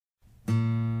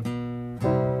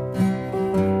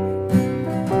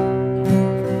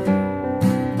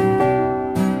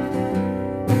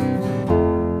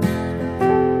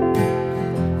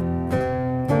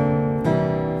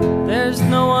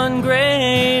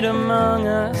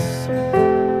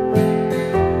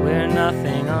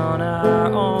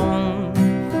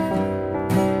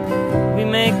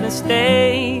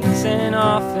mistakes and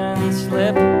often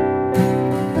slip,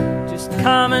 just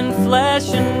common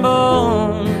flesh and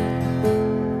bone.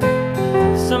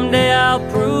 Someday I'll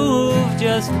prove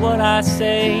just what I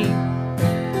say.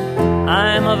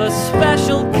 I'm of a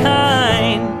special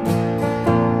kind,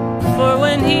 for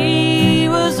when he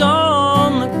was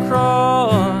on the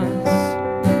cross,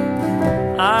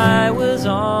 I was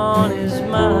on his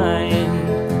mind.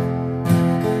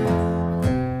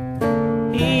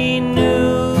 He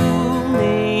knew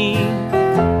me,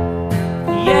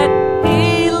 yet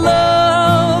he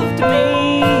loved me.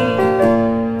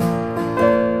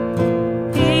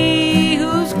 He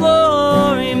whose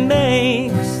glory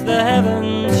makes the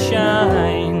heavens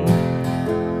shine.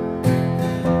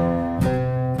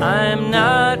 I'm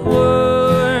not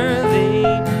worthy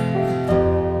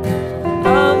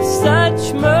of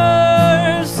such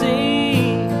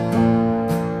mercy,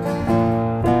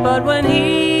 but when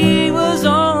he was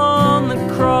on the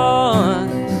cross,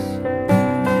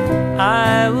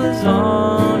 I was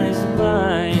on his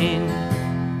mind.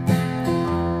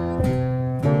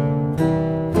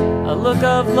 A look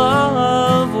of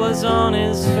love was on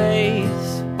his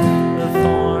face, the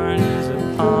thorns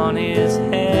upon his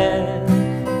head,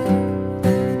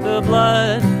 the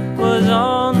blood was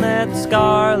on that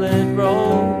scarlet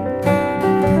robe,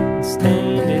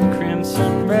 stained it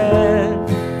crimson red.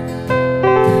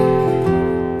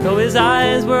 Though his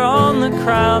eyes were on the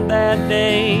crowd that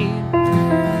day,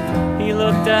 he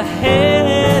looked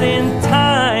ahead in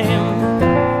time.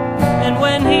 And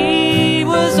when he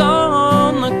was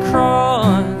on the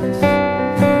cross,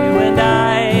 you and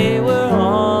I were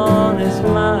on his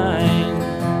mind.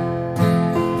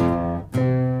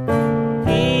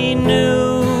 He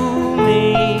knew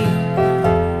me,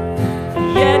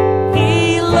 yet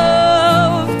he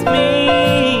loved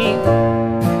me.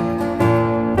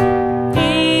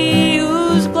 He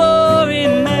whose glory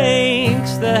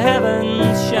makes the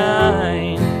heavens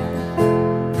shine.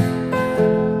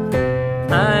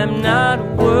 I'm not